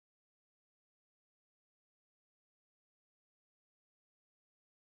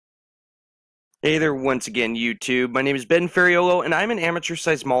Hey there once again, YouTube. My name is Ben Ferraiuolo, and I'm an amateur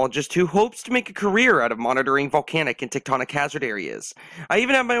seismologist who hopes to make a career out of monitoring volcanic and tectonic hazard areas. I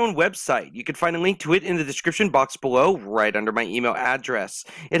even have my own website. You can find a link to it in the description box below, right under my email address.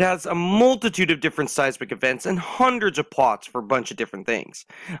 It has a multitude of different seismic events and hundreds of plots for a bunch of different things.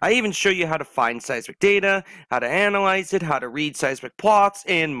 I even show you how to find seismic data, how to analyze it, how to read seismic plots,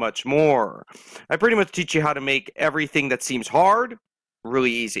 and much more. I pretty much teach you how to make everything that seems hard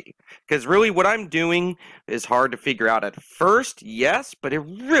really easy, because really what I'm doing is hard to figure out at first, yes, but it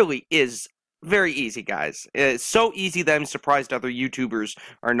really is very easy, guys. It's so easy that I'm surprised other YouTubers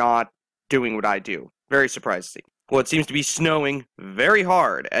are not doing what I do. Very surprising. Well, it seems to be snowing very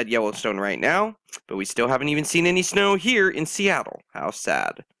hard at Yellowstone right now, but we still haven't even seen any snow here in Seattle. How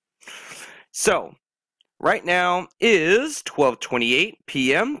sad. So, right now is 12:28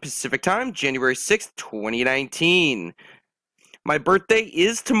 p.m. Pacific Time, January 6th, 2019. My birthday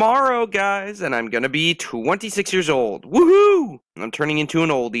is tomorrow, guys, and I'm gonna be 26 years old. Woohoo! I'm turning into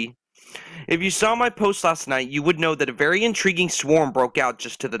an oldie. If you saw my post last night, you would know that a very intriguing swarm broke out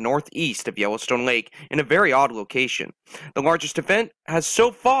just to the northeast of Yellowstone Lake in a very odd location. The largest event has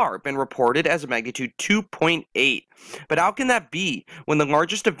so far been reported as a magnitude 2.8. But how can that be when the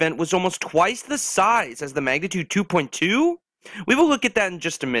largest event was almost twice the size as the magnitude 2.2? We will look at that in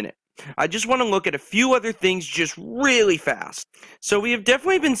just a minute. I just want to look at a few other things just really fast. So we have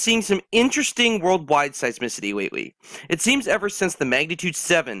definitely been seeing some interesting worldwide seismicity lately. It seems ever since the magnitude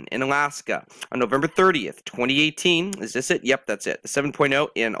 7 in Alaska on November 30th, 2018. Is this it? Yep, that's it. The 7.0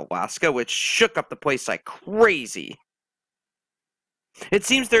 in Alaska, which shook up the place like crazy. It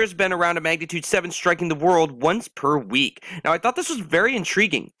seems there has been around a magnitude 7 striking the world once per week. Now, I thought this was very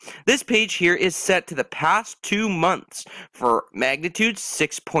intriguing. This page here is set to the past 2 months for magnitude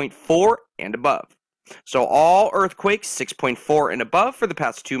 6.4 and above. So all earthquakes 6.4 and above for the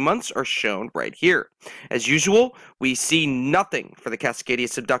past 2 months are shown right here. As usual, we see nothing for the Cascadia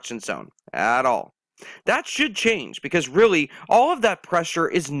subduction zone at all. That should change, because really, all of that pressure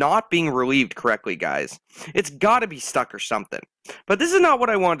is not being relieved correctly, guys. It's gotta be stuck or something. But this is not what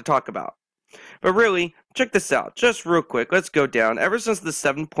I wanted to talk about. But really, check this out, just real quick, let's go down. Ever since the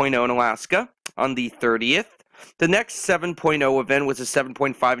 7.0 in Alaska, on the 30th, the next 7.0 event was a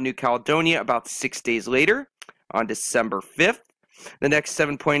 7.5 in New Caledonia about 6 days later, on December 5th. The next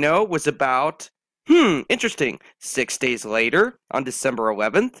 7.0 was about, interesting, 6 days later, on December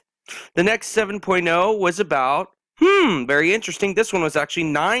 11th. The next 7.0 was about, very interesting. This one was actually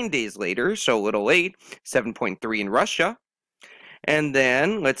 9 days later, so a little late, 7.3 in Russia. And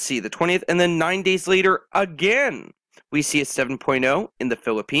then, let's see, the 20th, and then 9 days later, again, we see a 7.0 in the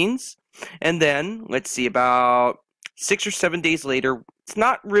Philippines. And then, let's see, about 6 or 7 days later, it's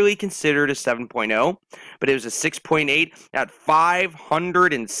not really considered a 7.0, but it was a 6.8 at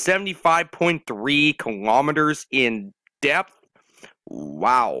 575.3 kilometers in depth.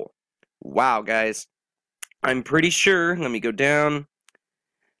 Wow. Wow, guys. I'm pretty sure, let me go down.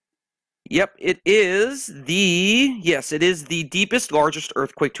 Yep, it is the deepest, largest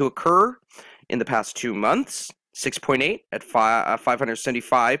earthquake to occur in the past 2 months. 6.8 at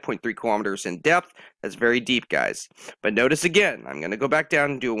 575.3 kilometers in depth. That's very deep, guys. But notice again, I'm going to go back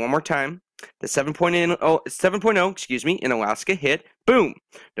down and do it one more time. The 7.0, in Alaska hit, boom,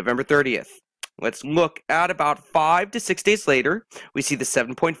 November 30th. Let's look at about 5 to 6 days later, we see the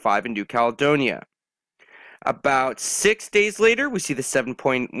 7.5 in New Caledonia. About 6 days later, we see the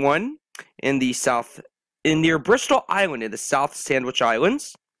 7.1 near Bristol Island in the South Sandwich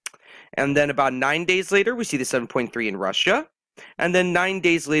Islands. And then about 9 days later, we see the 7.3 in Russia. And then 9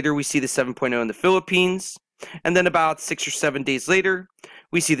 days later, we see the 7.0 in the Philippines. And then about 6 or 7 days later,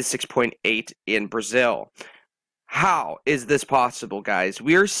 we see the 6.8 in Brazil. How is this possible, guys?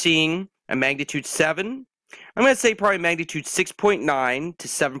 We are seeing a magnitude 7, I'm going to say probably magnitude 6.9 to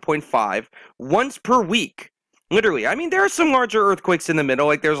 7.5 once per week. Literally. I mean, there are some larger earthquakes in the middle,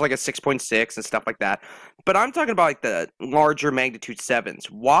 like there's like a 6.6 and stuff like that. But I'm talking about like the larger magnitude 7s.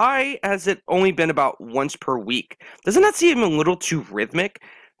 Why has it only been about once per week? Doesn't that seem a little too rhythmic?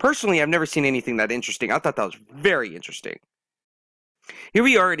 Personally, I've never seen anything that interesting. I thought that was very interesting. Here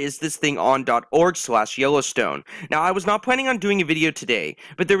we are, it is this thing on .org/Yellowstone. Now, I was not planning on doing a video today,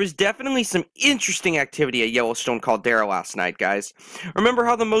 but there was definitely some interesting activity at Yellowstone Caldera last night, guys. Remember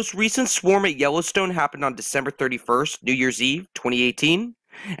how the most recent swarm at Yellowstone happened on December 31st, New Year's Eve, 2018?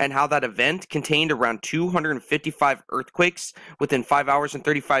 And how that event contained around 255 earthquakes within 5 hours and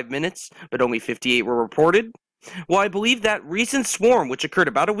 35 minutes, but only 58 were reported? Well, I believe that recent swarm, which occurred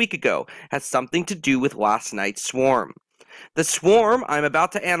about a week ago, has something to do with last night's swarm. The swarm I'm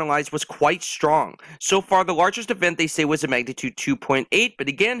about to analyze was quite strong. So far, the largest event they say was a magnitude 2.8, but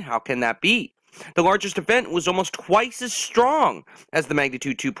again, how can that be? The largest event was almost twice as strong as the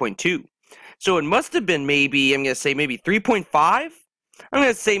magnitude 2.2. So it must have been maybe, I'm going to say maybe 3.5? I'm going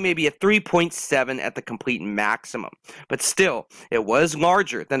to say maybe a 3.7 at the complete maximum. But still, it was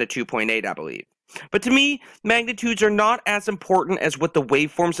larger than a 2.8, I believe. But to me, magnitudes are not as important as what the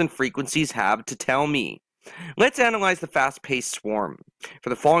waveforms and frequencies have to tell me. Let's analyze the fast-paced swarm. For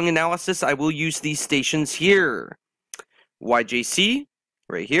the following analysis, I will use these stations here. YJC,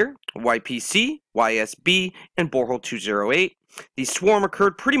 right here, YPC, YSB, and borehole 208. The swarm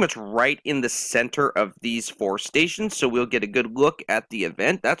occurred pretty much right in the center of these 4 stations, so we'll get a good look at the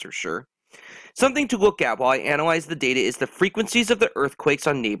event, that's for sure. Something to look at while I analyze the data is the frequencies of the earthquakes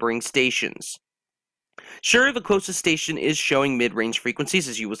on neighboring stations. Sure, the closest station is showing mid-range frequencies,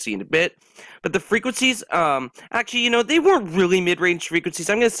 as you will see in a bit, but the frequencies, actually, they weren't really mid-range frequencies.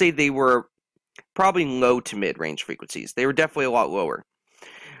 I'm going to say they were probably low to mid-range frequencies. They were definitely a lot lower.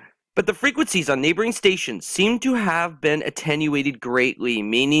 But the frequencies on neighboring stations seem to have been attenuated greatly,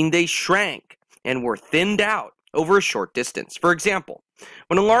 meaning they shrank and were thinned out over a short distance. For example,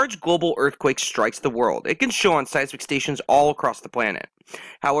 when a large global earthquake strikes the world, it can show on seismic stations all across the planet.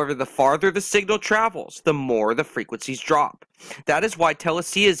 However, the farther the signal travels, the more the frequencies drop. That is why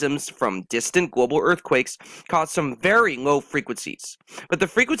teleseisms from distant global earthquakes cause some very low frequencies. But the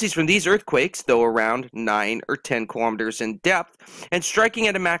frequencies from these earthquakes, though around 9 or 10 kilometers in depth, and striking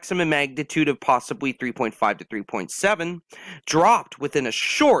at a maximum magnitude of possibly 3.5 to 3.7, dropped within a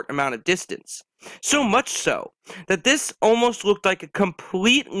short amount of distance. So much so that this almost looked like a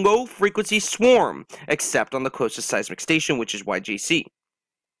complete low-frequency swarm, except on the closest seismic station, which is YJC.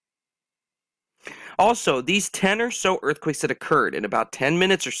 Also, these 10 or so earthquakes that occurred in about 10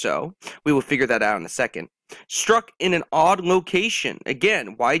 minutes or so, we will figure that out in a second, struck in an odd location.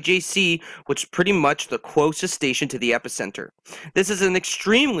 Again, YJC was pretty much the closest station to the epicenter. This is an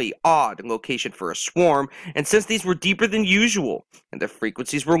extremely odd location for a swarm, and since these were deeper than usual, and the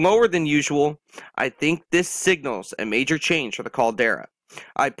frequencies were lower than usual, I think this signals a major change for the caldera.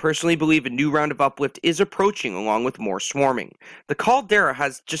 I personally believe a new round of uplift is approaching along with more swarming. The caldera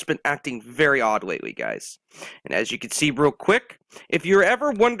has just been acting very odd lately, guys. And as you can see real quick, if you're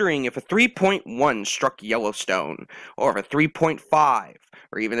ever wondering if a 3.1 struck Yellowstone, or if a 3.5,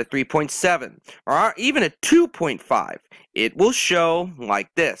 or even a 3.7, or even a 2.5, it will show like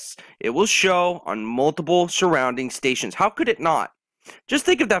this. It will show on multiple surrounding stations. How could it not? Just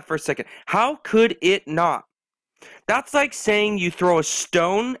think of that for a second. How could it not? That's like saying you throw a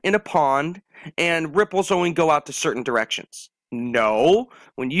stone in a pond and ripples only go out to certain directions. No,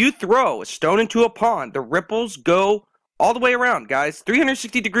 when you throw a stone into a pond, the ripples go all the way around, guys,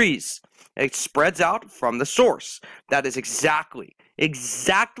 360 degrees. It spreads out from the source. That is exactly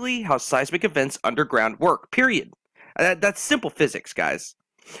how seismic events underground work, period. That's simple physics, guys.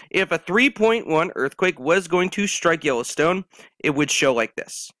 If a 3.1 earthquake was going to strike Yellowstone, it would show like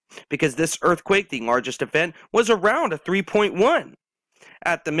this. Because this earthquake, the largest event, was around a 3.1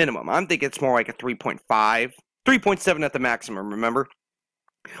 at the minimum. I'm thinking it's more like a 3.5, 3.7 at the maximum, remember?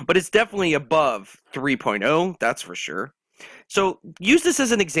 But it's definitely above 3.0, that's for sure. So use this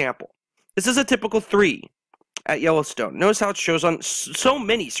as an example. This is a typical 3 at Yellowstone. Notice how it shows on so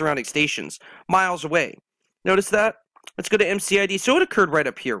many surrounding stations miles away. Notice that? Let's go to MCID. So it occurred right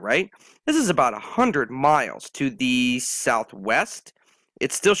up here, right? This is about 100 miles to the southwest.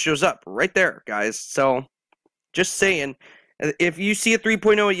 It still shows up right there, guys. So, just saying, if you see a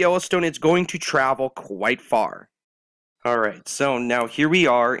 3.0 at Yellowstone, it's going to travel quite far. Alright, so now here we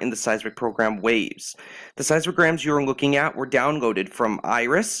are in the seismic program Waves. The seismograms you're looking at were downloaded from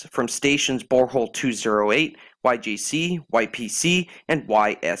IRIS, from stations borehole 208, YJC, YPC, and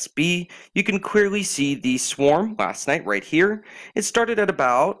YSB. You can clearly see the swarm last night right here. It started at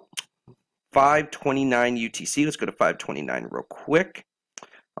about 5:29 UTC. Let's go to 5:29 real quick.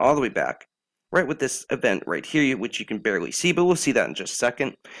 All the way back, right with this event right here, which you can barely see, but we'll see that in just a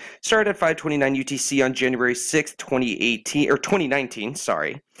second. Started at 5:29 UTC on January 6th, 2019,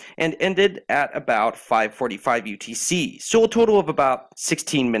 and ended at about 5:45 UTC. So a total of about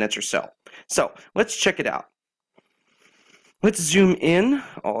 16 minutes or so. So let's check it out. Let's zoom in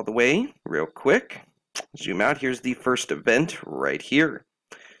all the way real quick. Zoom out. Here's the first event right here.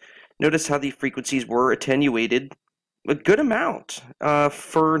 Notice how the frequencies were attenuated a good amount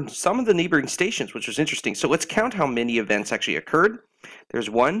for some of the neighboring stations, which was interesting. So let's count how many events actually occurred.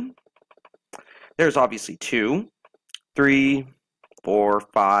 There's 1, there's obviously 2, 3, 4,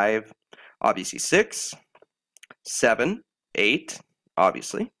 5, obviously 6, 7, 8,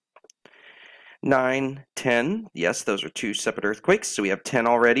 obviously, 9, 10, yes, those are 2 separate earthquakes, so we have 10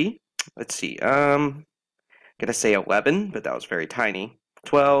 already. Let's see, I'm gonna say 11, but that was very tiny.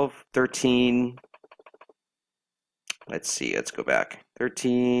 12, 13. Let's see, let's go back.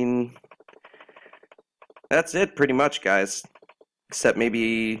 13. That's it pretty much, guys. Except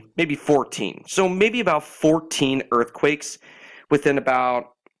maybe 14. So maybe about 14 earthquakes within about,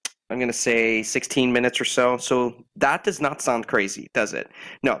 I'm going to say 16 minutes or so. So that does not sound crazy, does it?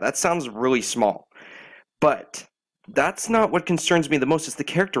 No, that sounds really small. But that's not what concerns me the most. It's the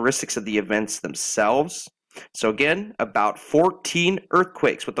characteristics of the events themselves. So again, about 14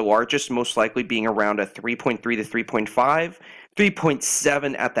 earthquakes, with the largest most likely being around a 3.3 to 3.5,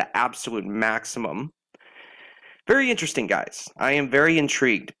 3.7 at the absolute maximum. Very interesting, guys. I am very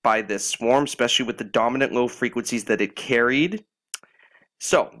intrigued by this swarm, especially with the dominant low frequencies that it carried.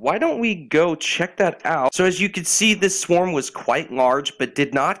 So why don't we go check that out? So as you can see, this swarm was quite large, but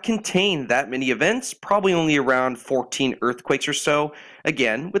did not contain that many events, probably only around 14 earthquakes or so.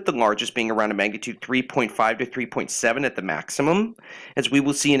 Again, with the largest being around a magnitude 3.5 to 3.7 at the maximum. As we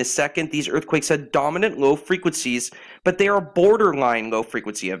will see in a second, these earthquakes had dominant low frequencies, but they are borderline low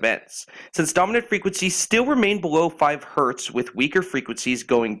frequency events. Since dominant frequencies still remain below 5 Hz with weaker frequencies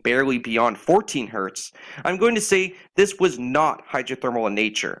going barely beyond 14 Hz, I'm going to say this was not hydrothermal in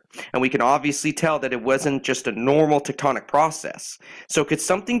nature. And we can obviously tell that it wasn't just a normal tectonic process. So could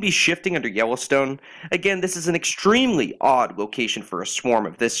something be shifting under Yellowstone? Again, this is an extremely odd location for a swarm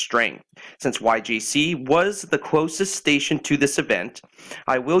of this strength. Since YJC was the closest station to this event,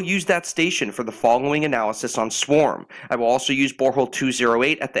 I will use that station for the following analysis on swarm. I will also use borehole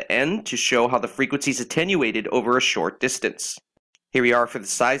 208 at the end to show how the frequencies attenuated over a short distance. Here we are for the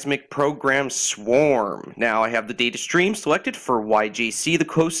seismic program swarm. Now I have the data stream selected for YJC, the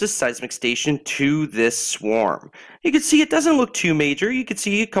closest seismic station to this swarm. You can see it doesn't look too major. You can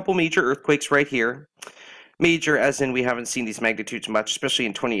see a couple major earthquakes right here. Major as in we haven't seen these magnitudes much, especially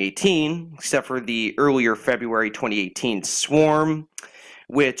in 2018, except for the earlier February 2018 swarm,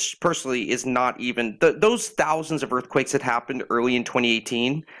 which personally is not even, those thousands of earthquakes that happened early in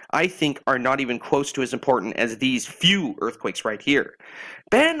 2018, I think are not even close to as important as these few earthquakes right here.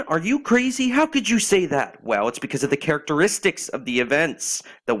 Ben, are you crazy? How could you say that? Well, it's because of the characteristics of the events,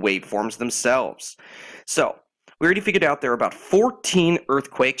 the waveforms themselves. So, we already figured out there are about 14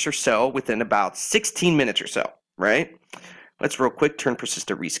 earthquakes or so within about 16 minutes or so, right? Let's real quick turn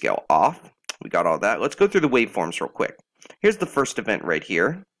persistent rescale off. We got all that. Let's go through the waveforms real quick. Here's the first event right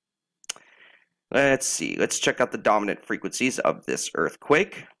here. Let's see. Let's check out the dominant frequencies of this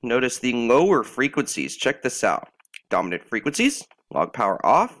earthquake. Notice the lower frequencies. Check this out. Dominant frequencies. Log power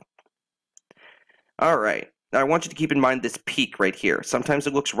off. All right. Now I want you to keep in mind this peak right here. Sometimes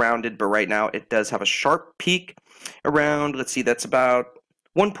it looks rounded, but right now it does have a sharp peak around, let's see, that's about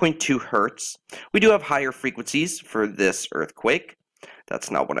 1.2 Hertz. We do have higher frequencies for this earthquake.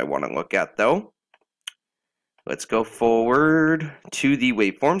 That's not what I want to look at though. Let's go forward to the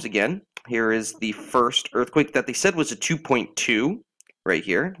waveforms again. Here is the first earthquake that they said was a 2.2 right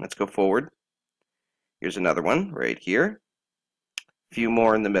here. Let's go forward. Here's another one right here. A few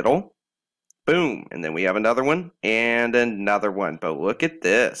more in the middle. Boom, and then we have another one and another one. But look at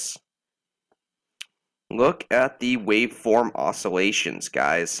this. Look at the waveform oscillations,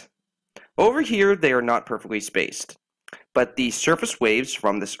 guys. Over here, they are not perfectly spaced. But the surface waves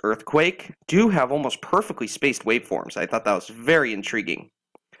from this earthquake do have almost perfectly spaced waveforms. I thought that was very intriguing.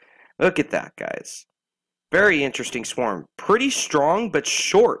 Look at that, guys. Very interesting swarm. Pretty strong, but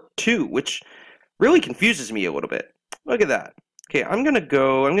short, too, which really confuses me a little bit. Look at that. Okay, I'm going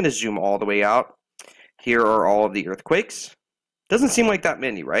to zoom all the way out. Here are all of the earthquakes. Doesn't seem like that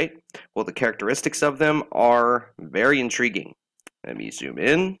many, right? Well, the characteristics of them are very intriguing. Let me zoom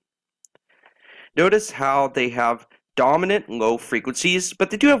in. Notice how they have dominant low frequencies, but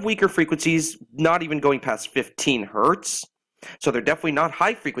they do have weaker frequencies, not even going past 15 Hertz. So they're definitely not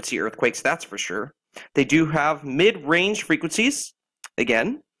high frequency earthquakes, that's for sure. They do have mid-range frequencies,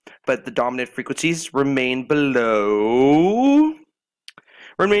 again, but the dominant frequencies remain below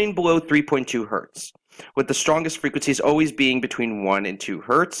 3.2 Hertz, with the strongest frequencies always being between 1 and 2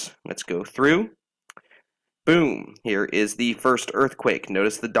 Hertz. Let's go through. Boom, here is the first earthquake.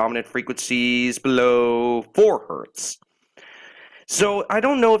 Notice the dominant frequencies below 4 Hertz. So I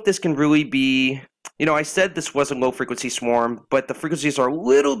don't know if this can really be, I said this was a low frequency swarm, but the frequencies are a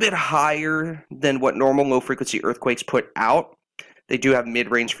little bit higher than what normal low frequency earthquakes put out. They do have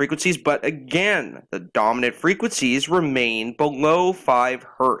mid-range frequencies, but again, the dominant frequencies remain below 5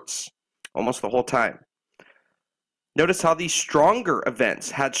 Hertz almost the whole time. Notice how these stronger events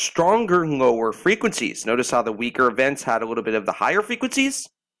had stronger lower frequencies. Notice how the weaker events had a little bit of the higher frequencies,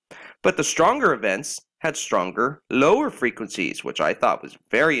 but the stronger events had stronger lower frequencies, which I thought was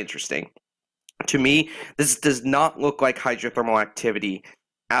very interesting. To me, this does not look like hydrothermal activity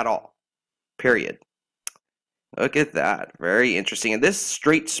at all, period. Look at that, very interesting. And this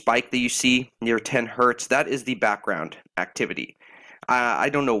straight spike that you see near 10 hertz, that is the background activity. I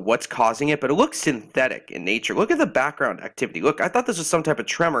don't know what's causing it, but it looks synthetic in nature. Look at the background activity. Look, I thought this was some type of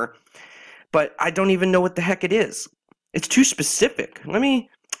tremor, but I don't even know what the heck it is. It's too specific. Let me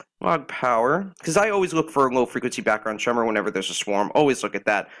log power, because I always look for a low frequency background tremor whenever there's a swarm. Always look at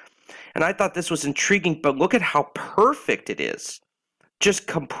that. And I thought this was intriguing, but look at how perfect it is. Just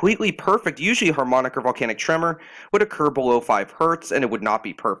completely perfect. Usually a harmonic or volcanic tremor would occur below 5 hertz and it would not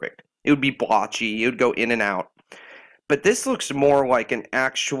be perfect. It would be blotchy. It would go in and out. But this looks more like an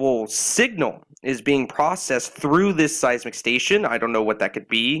actual signal is being processed through this seismic station. I don't know what that could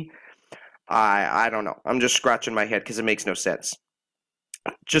be. I don't know. I'm just scratching my head because it makes no sense.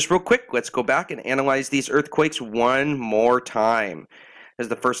 Just real quick, let's go back and analyze these earthquakes one more time. There's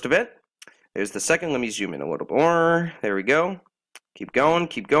the first event. There's the second. Let me zoom in a little more. There we go. Keep going,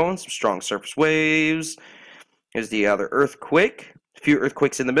 keep going. Some strong surface waves. Here's the other earthquake. A few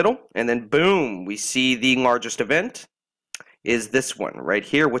earthquakes in the middle. And then boom, we see the largest event is this one right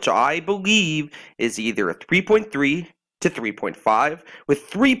here, which I believe is either a 3.3 to 3.5 with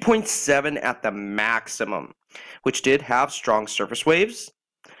 3.7 at the maximum, which did have strong surface waves.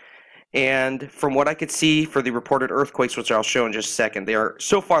 And from what I could see for the reported earthquakes, which I'll show in just a second,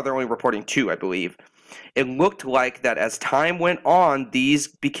 so far they're only reporting 2, I believe. It looked like that as time went on, these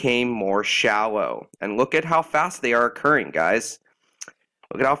became more shallow. And look at how fast they are occurring, guys.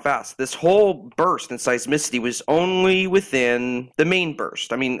 Look at how fast. This whole burst in seismicity was only within the main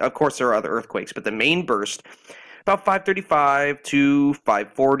burst. I mean, of course, there are other earthquakes, but the main burst, about 5:35 to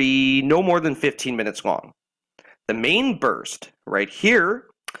 5:40, no more than 15 minutes long. The main burst right here,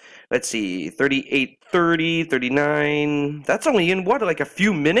 let's see, 38:30, 39, that's only in what, like a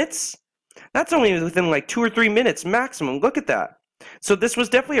few minutes? That's only within like 2 or 3 minutes maximum. Look at that. So this was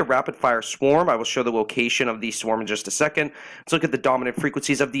definitely a rapid fire swarm. I will show the location of the swarm in just a second. Let's look at the dominant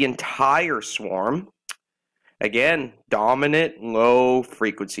frequencies of the entire swarm. Again, dominant low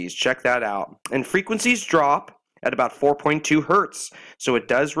frequencies. Check that out. And frequencies drop at about 4.2 hertz. So it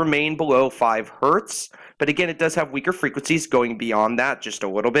does remain below 5 hertz. But again, it does have weaker frequencies going beyond that just a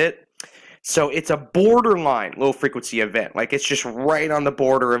little bit. So it's a borderline low frequency event. Like it's just right on the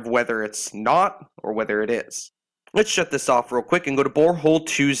border of whether it's not or whether it is. Let's shut this off real quick and go to borehole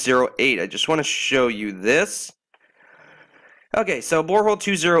 208. I just want to show you this. Okay, so borehole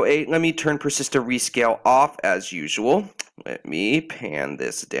 208, let me turn persistent rescale off as usual. Let me pan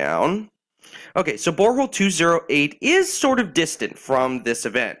this down. Okay, so borehole 208 is sort of distant from this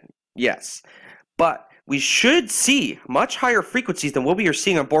event. Yes, but we should see much higher frequencies than what we are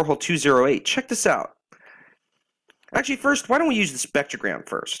seeing on borehole 208. Check this out. Actually, first, why don't we use the spectrogram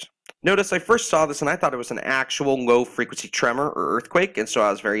first? Notice I first saw this and I thought it was an actual low frequency tremor or earthquake, and so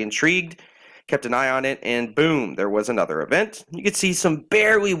I was very intrigued, kept an eye on it, and boom, there was another event. You could see some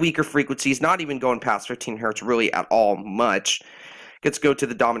barely weaker frequencies, not even going past 15 hertz really at all much. Let's go to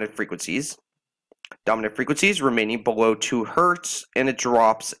the dominant frequencies. Dominant frequencies remaining below 2 hertz, and it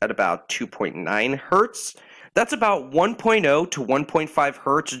drops at about 2.9 hertz. That's about 1.0 to 1.5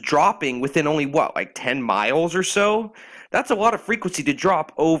 hertz dropping within only, what, like 10 miles or so? That's a lot of frequency to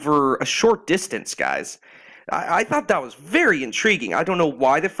drop over a short distance, guys. I thought that was very intriguing. I don't know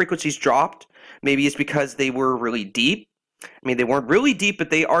why the frequencies dropped. Maybe it's because they were really deep. I mean, they weren't really deep, but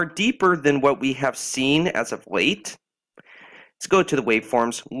they are deeper than what we have seen as of late. Let's go to the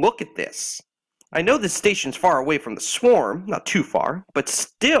waveforms. Look at this. I know this station's far away from the swarm, not too far, but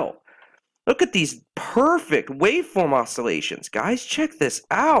still, look at these perfect waveform oscillations. Guys, check this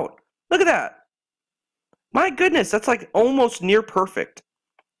out. Look at that. My goodness, that's like almost near perfect.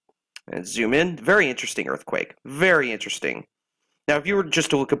 And zoom in. Very interesting earthquake. Very interesting. Now, if you were just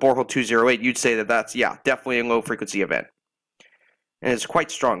to look at borehole 208, you'd say that that's, yeah, definitely a low frequency event. And it's quite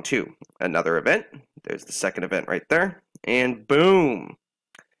strong, too. Another event. There's the second event right there. And boom.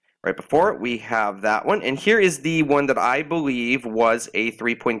 Right before it, we have that one. And here is the one that I believe was a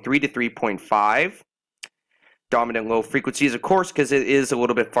 3.3 to 3.5. Dominant low frequencies, of course, because it is a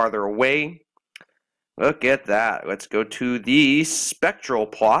little bit farther away. Look at that. Let's go to the spectral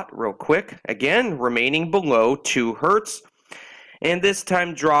plot real quick. Again, remaining below 2 hertz. And this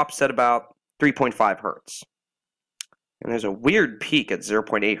time drops at about 3.5 hertz. And there's a weird peak at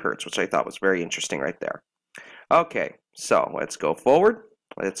 0.8 hertz, which I thought was very interesting right there. Okay, so let's go forward.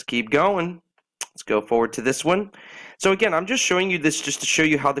 Let's keep going. Let's go forward to this one. So again, I'm just showing you this just to show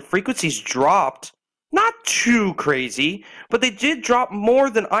you how the frequencies dropped. Not too crazy, but they did drop more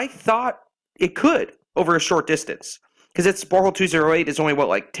than I thought it could over a short distance. because it's borehole 208 is only, what,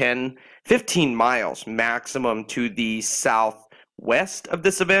 like 10, 15 miles maximum to the southwest of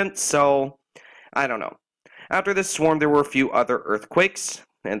this event, so I don't know. After this swarm, there were a few other earthquakes,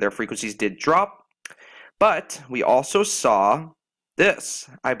 and their frequencies did drop, but we also saw this.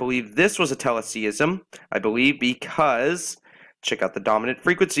 I believe this was a teleseism, I believe, because, check out the dominant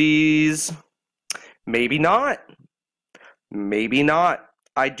frequencies. Maybe not. Maybe not.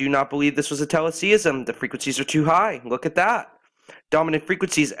 I do not believe this was a teleseism. The frequencies are too high. Look at that. Dominant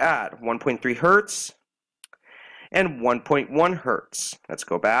frequencies at 1.3 hertz and 1.1 hertz. Let's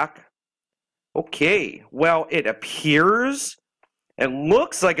go back. Okay, well, it appears and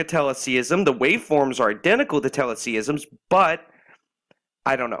looks like a teleseism. The waveforms are identical to teleseisms, but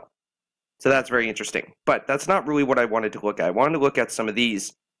I don't know. So that's very interesting. But that's not really what I wanted to look at. I wanted to look at some of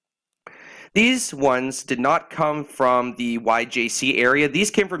these. These ones did not come from the YJC area.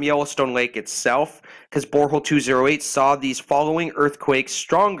 These came from Yellowstone Lake itself, because borehole 208 saw these following earthquakes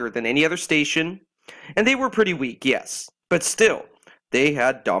stronger than any other station, and they were pretty weak, yes. But still, they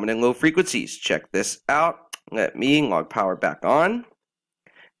had dominant low frequencies. Check this out. Let me log power back on.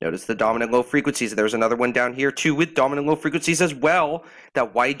 Notice the dominant low frequencies. There's another one down here too with dominant low frequencies as well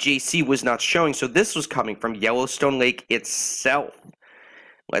that YJC was not showing. So this was coming from Yellowstone Lake itself.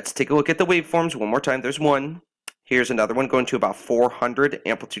 Let's take a look at the waveforms one more time. There's one. Here's another one going to about 400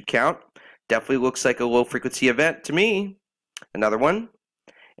 amplitude count. Definitely looks like a low frequency event to me. Another one.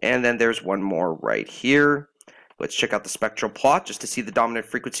 And then there's one more right here. Let's check out the spectral plot just to see the dominant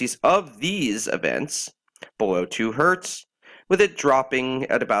frequencies of these events. Below 2 hertz, with it dropping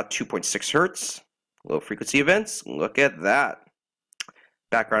at about 2.6 hertz. Low frequency events. Look at that.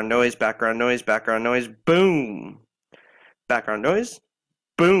 Background noise, background noise, background noise. Boom. Background noise.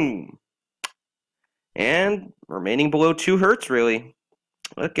 Boom. And remaining below 2 hertz, really.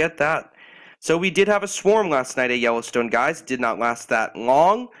 Look at that. So we did have a swarm last night at Yellowstone, guys. It did not last that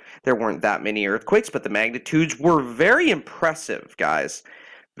long. There weren't that many earthquakes, but the magnitudes were very impressive, guys.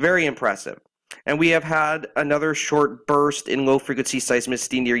 Very impressive. And we have had another short burst in low-frequency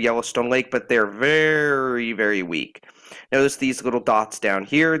seismicity near Yellowstone Lake, but they're very, very weak. Notice these little dots down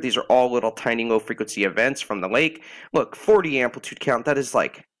here. These are all little tiny low-frequency events from the lake. Look, 40 amplitude count. That is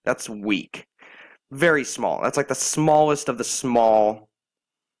like, that's weak. Very small. That's like the smallest of the small.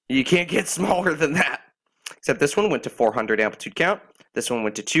 You can't get smaller than that. Except this one went to 400 amplitude count. This one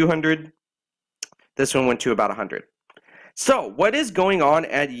went to 200. This one went to about 100. So, what is going on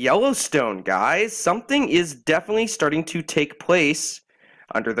at Yellowstone, guys? Something is definitely starting to take place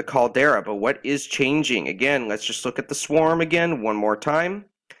under the caldera, but what is changing? Again, let's just look at the swarm again one more time.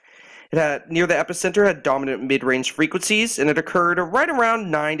 It had, near the epicenter, had dominant mid-range frequencies, and it occurred right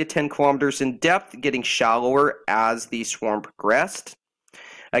around 9 to 10 kilometers in depth, getting shallower as the swarm progressed.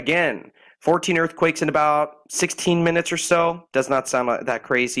 Again, 14 earthquakes in about 16 minutes or so. Does not sound like that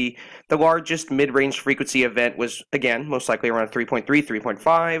crazy. The largest mid-range frequency event was, again, most likely around 3.3,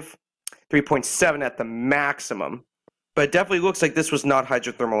 3.5, 3.7 at the maximum. But it definitely looks like this was not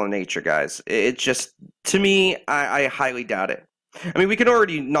hydrothermal in nature, guys. It just, to me, I highly doubt it. I mean, we can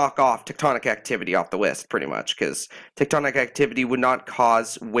already knock off tectonic activity off the list, pretty much, because tectonic activity would not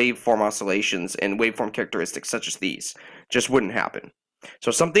cause waveform oscillations and waveform characteristics such as these. Just wouldn't happen.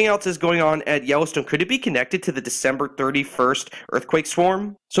 So something else is going on at Yellowstone. Could it be connected to the December 31st earthquake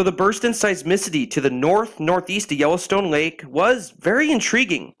swarm? So the burst in seismicity to the north-northeast of Yellowstone Lake was very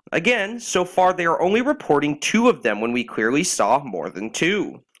intriguing. Again, so far they are only reporting 2 of them when we clearly saw more than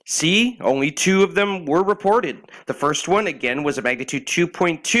 2. See, only 2 of them were reported. The first one, again, was a magnitude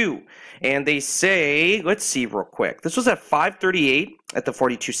 2.2. And they say, let's see real quick. This was at 5:38 at the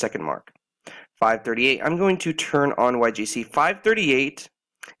 42-second mark. 5:38. I'm going to turn on YJC. 5:38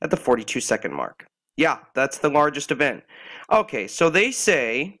 at the 42-second mark. Yeah, that's the largest event. Okay, so they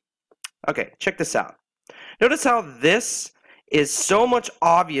say, okay, check this out. Notice how this is so much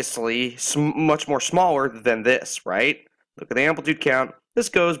obviously much more smaller than this, right? Look at the amplitude count. This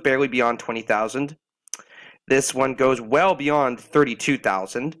goes barely beyond 20,000. This one goes well beyond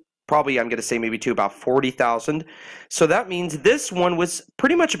 32,000. Probably, I'm going to say maybe to about 40,000. So that means this one was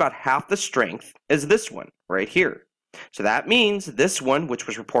pretty much about half the strength as this one right here. So that means this one, which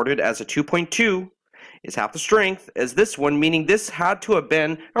was reported as a 2.2, is half the strength as this one, meaning this had to have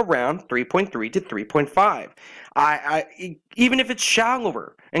been around 3.3 to 3.5. Even if it's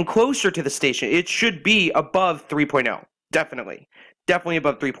shallower and closer to the station, it should be above 3.0. Definitely. Definitely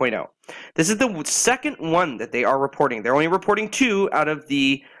above 3.0. This is the second one that they are reporting. They're only reporting 2 out of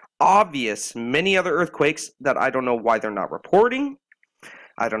the obvious many other earthquakes that I don't know why they're not reporting.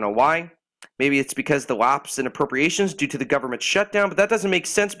 I don't know why. Maybe it's because the lapse in appropriations due to the government shutdown, but that doesn't make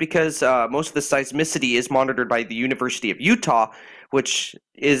sense because most of the seismicity is monitored by the University of Utah, which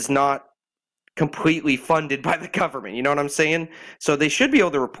is not completely funded by the government. You know what I'm saying? So they should be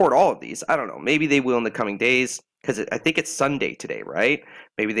able to report all of these. I don't know. Maybe they will in the coming days because I think it's Sunday today, right?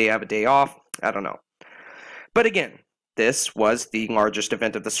 Maybe they have a day off. I don't know. But again, this was the largest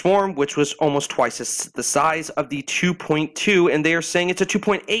event of the swarm, which was almost twice the size of the 2.2, and they are saying it's a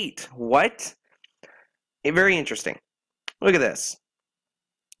 2.8. What? Very interesting. Look at this.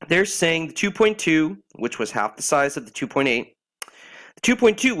 They're saying the 2.2, which was half the size of the 2.8, the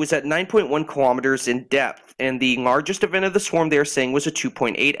 2.2 was at 9.1 kilometers in depth, and the largest event of the swarm they're saying was a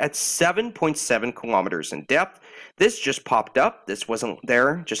 2.8 at 7.7 kilometers in depth. This just popped up. This wasn't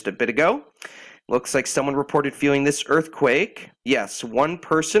there just a bit ago. Looks like someone reported feeling this earthquake. Yes, one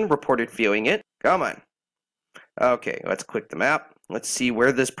person reported feeling it. Come on. Okay, let's click the map. Let's see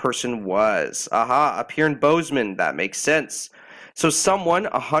where this person was. Aha, up here in Bozeman. That makes sense. So someone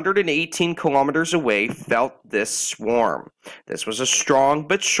 118 kilometers away felt this swarm. This was a strong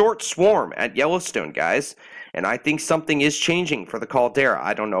but short swarm at Yellowstone, guys. And I think something is changing for the caldera.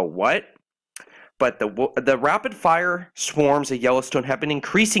 I don't know what. But the rapid-fire swarms at Yellowstone have been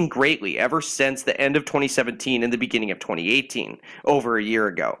increasing greatly ever since the end of 2017 and the beginning of 2018, over a year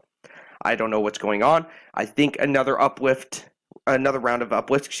ago. I don't know what's going on. I think another round of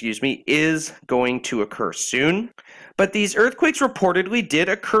uplift, is going to occur soon. But these earthquakes reportedly did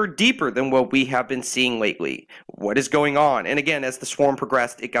occur deeper than what we have been seeing lately. What is going on? And again, as the swarm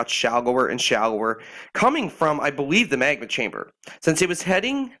progressed, it got shallower and shallower, coming from, I believe, the magma chamber. Since it was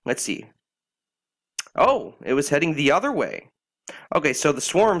heading, let's see. Oh, it was heading the other way. Okay, so the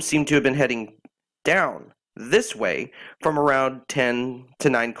swarm seemed to have been heading down this way from around 10 to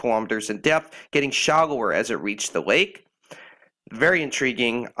 9 kilometers in depth, getting shallower as it reached the lake. Very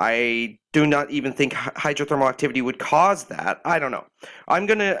intriguing. I do not even think hydrothermal activity would cause that. I don't know. I'm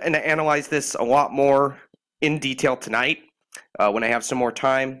going to analyze this a lot more in detail tonight when I have some more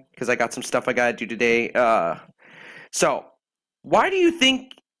time, because I got some stuff I got to do today. So, why do you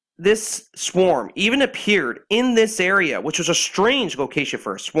think this swarm even appeared in this area, which was a strange location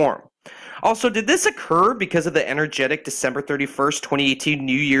for a swarm? Also, did this occur because of the energetic December 31st, 2018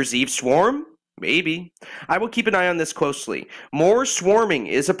 New Year's Eve swarm? Maybe. I will keep an eye on this closely. More swarming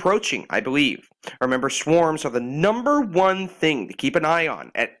is approaching, I believe. Remember, swarms are the #1 thing to keep an eye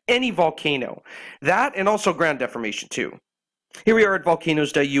on at any volcano. That and also ground deformation too. Here we are at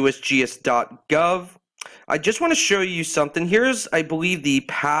volcanoes.usgs.gov. I just want to show you something. Here's, I believe, the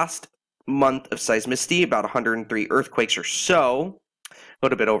past month of seismicity, about 103 earthquakes or so. A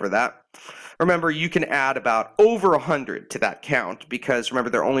little bit over that. Remember, you can add about over 100 to that count because, remember,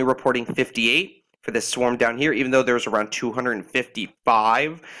 they're only reporting 58 for this swarm down here, even though there was around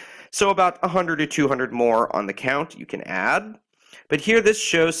 255. So about 100 to 200 more on the count you can add. But here this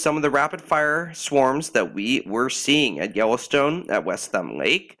shows some of the rapid-fire swarms that we were seeing at Yellowstone, at West Thumb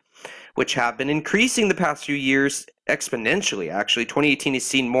Lake, which have been increasing the past few years exponentially, actually. 2018 has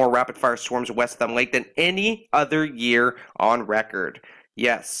seen more rapid-fire swarms at West Thumb Lake than any other year on record.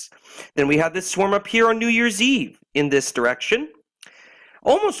 Yes. Then we had this swarm up here on New Year's Eve in this direction.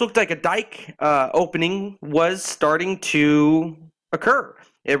 Almost looked like a dike opening was starting to occur.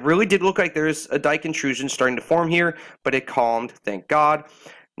 It really did look like there's a dike intrusion starting to form here, but it calmed, thank God.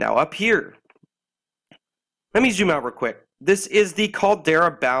 Now up here, let me zoom out real quick. This is the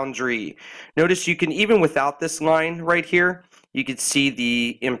caldera boundary. Notice you can, even without this line right here, you can see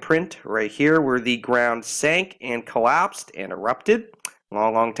the imprint right here where the ground sank and collapsed and erupted a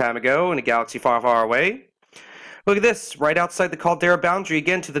long, long time ago in a galaxy far, far away. Look at this, right outside the caldera boundary,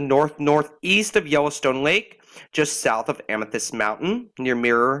 again to the north-northeast of Yellowstone Lake, just south of Amethyst Mountain, near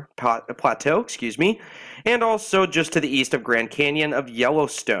Mirror Plateau, and also just to the east of Grand Canyon of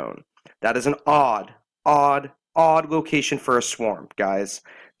Yellowstone. That is an odd location for a swarm, guys,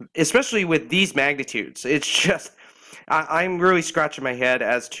 especially with these magnitudes. It's just, I'm really scratching my head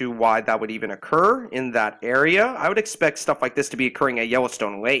as to why that would even occur in that area. I would expect stuff like this to be occurring at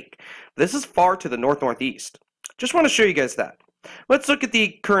Yellowstone Lake. This is far to the north-northeast. Just want to show you guys that. Let's look at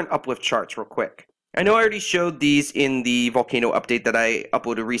the current uplift charts real quick. I know I already showed these in the volcano update that I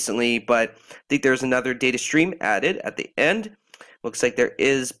uploaded recently, but I think there's another data stream added at the end. Looks like there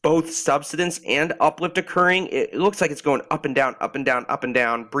is both subsidence and uplift occurring. It looks like it's going up and down, up and down, up and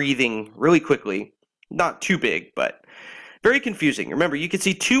down, breathing really quickly. Not too big, but very confusing. Remember, you can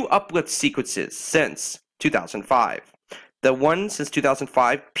see 2 uplift sequences since 2005. The one since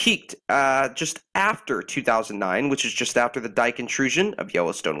 2005 peaked just after 2009, which is just after the dike intrusion of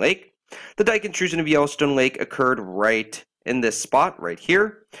Yellowstone Lake. The dike intrusion of Yellowstone Lake occurred right in this spot right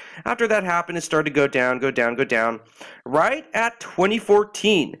here. After that happened, it started to go down, go down, go down. Right at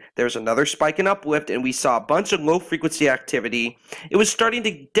 2014, there's another spike in uplift, and we saw a bunch of low-frequency activity. It was starting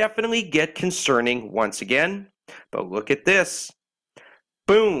to definitely get concerning once again. But look at this.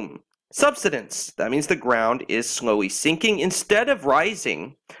 Boom. Subsidence. That means the ground is slowly sinking instead of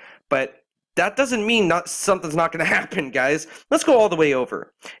rising. But that doesn't mean something's not going to happen, guys. Let's go all the way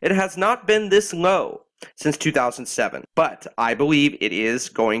over. It has not been this low since 2007, but I believe it is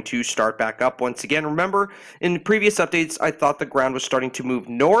going to start back up once again. Remember, in previous updates, I thought the ground was starting to move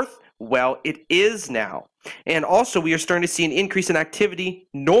north. Well, it is now. And also, we are starting to see an increase in activity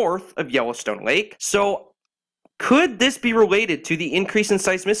north of Yellowstone Lake. So, could this be related to the increase in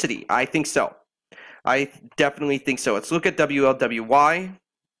seismicity? I think so. I definitely think so. Let's look at WLWY.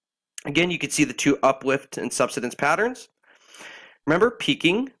 Again, you can see the two uplift and subsidence patterns. Remember,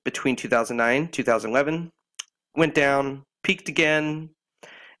 peaking between 2009 2011, went down, peaked again,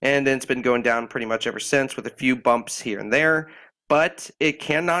 and then it's been going down pretty much ever since with a few bumps here and there. But it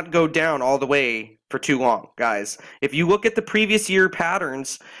cannot go down all the way for too long, guys. If you look at the previous year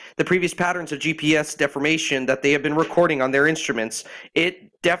patterns, the previous patterns of GPS deformation that they have been recording on their instruments,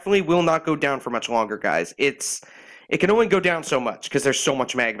 it definitely will not go down for much longer, guys. It can only go down so much because there's so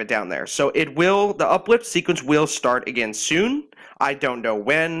much magma down there. So the uplift sequence will start again soon. I don't know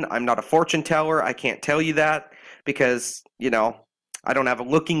when. I'm not a fortune teller. I can't tell you that because, you know, I don't have a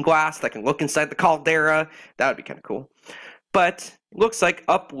looking glass that can look inside the caldera. That would be kind of cool. But looks like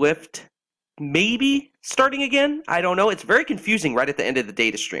uplift maybe starting again. I don't know. It's very confusing right at the end of the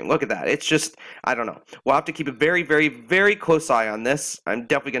data stream. Look at that. It's just, I don't know. We'll have to keep a very, very, very close eye on this. I'm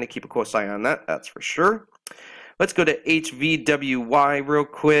definitely going to keep a close eye on that. That's for sure. Let's go to HVWY real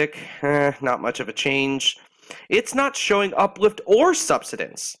quick. Not much of a change. It's not showing uplift or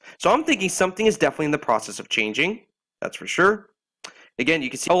subsidence. So I'm thinking something is definitely in the process of changing. That's for sure. Again, you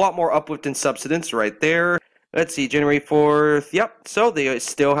can see a lot more uplift and subsidence right there. Let's see, January 4th. Yep, so they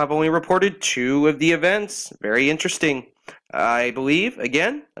still have only reported 2 of the events. Very interesting. I believe,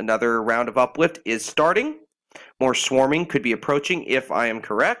 again, another round of uplift is starting. More swarming could be approaching if I am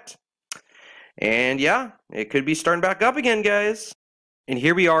correct. And yeah, it could be starting back up again, guys. And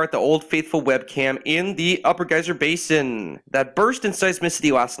here we are at the Old Faithful webcam in the Upper Geyser Basin. That burst in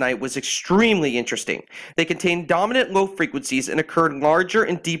seismicity last night was extremely interesting. They contained dominant low frequencies and occurred larger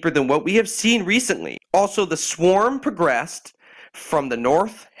and deeper than what we have seen recently. Also, the swarm progressed from the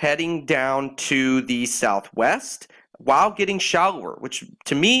north, heading down to the southwest, while getting shallower, which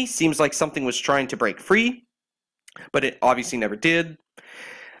to me seems like something was trying to break free, but it obviously never did.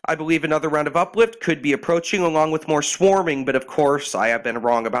 I believe another round of uplift could be approaching along with more swarming, but of course I have been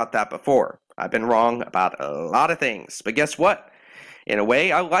wrong about that before. I've been wrong about a lot of things, but guess what? In a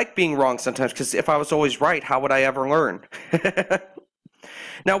way, I like being wrong sometimes, because if I was always right, how would I ever learn?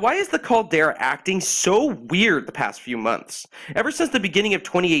 Now, why is the caldera acting so weird the past few months? Ever since the beginning of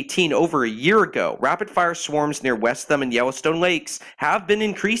 2018, over a year ago, rapid-fire swarms near West Thumb and Yellowstone Lakes have been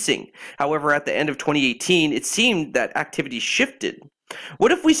increasing. However, at the end of 2018, it seemed that activity shifted.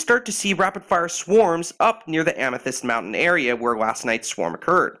 What if we start to see rapid-fire swarms up near the Amethyst Mountain area where last night's swarm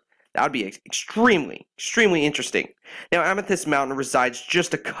occurred? That would be extremely, extremely interesting. Now, Amethyst Mountain resides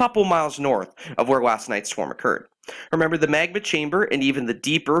just a couple miles north of where last night's swarm occurred. Remember, the magma chamber and even the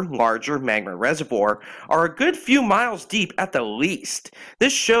deeper, larger magma reservoir are a good few miles deep at the least.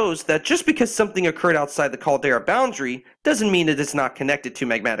 This shows that just because something occurred outside the caldera boundary doesn't mean it is not connected to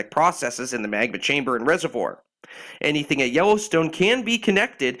magmatic processes in the magma chamber and reservoir. Anything at Yellowstone can be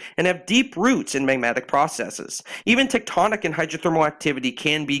connected and have deep roots in magmatic processes. Even tectonic and hydrothermal activity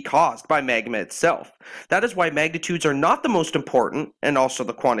can be caused by magma itself. That is why magnitudes are not the most important, and also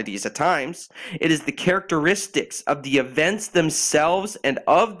the quantities at times. It is the characteristics of the events themselves and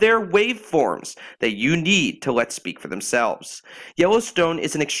of their waveforms that you need to let speak for themselves. Yellowstone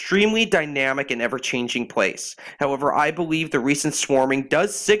is an extremely dynamic and ever-changing place. However, I believe the recent swarming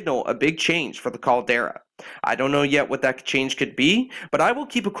does signal a big change for the caldera. I don't know yet what that change could be, but I will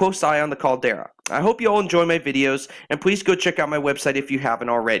keep a close eye on the caldera. I hope you all enjoy my videos, and please go check out my website if you haven't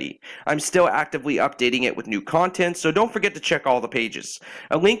already. I'm still actively updating it with new content, so don't forget to check all the pages.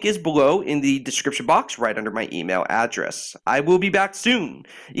 A link is below in the description box right under my email address. I will be back soon,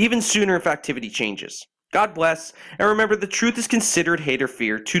 even sooner if activity changes. God bless, and remember, the truth is considered hate or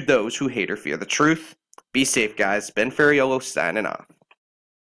fear to those who hate or fear the truth. Be safe, guys. Ben Ferraiuolo signing off.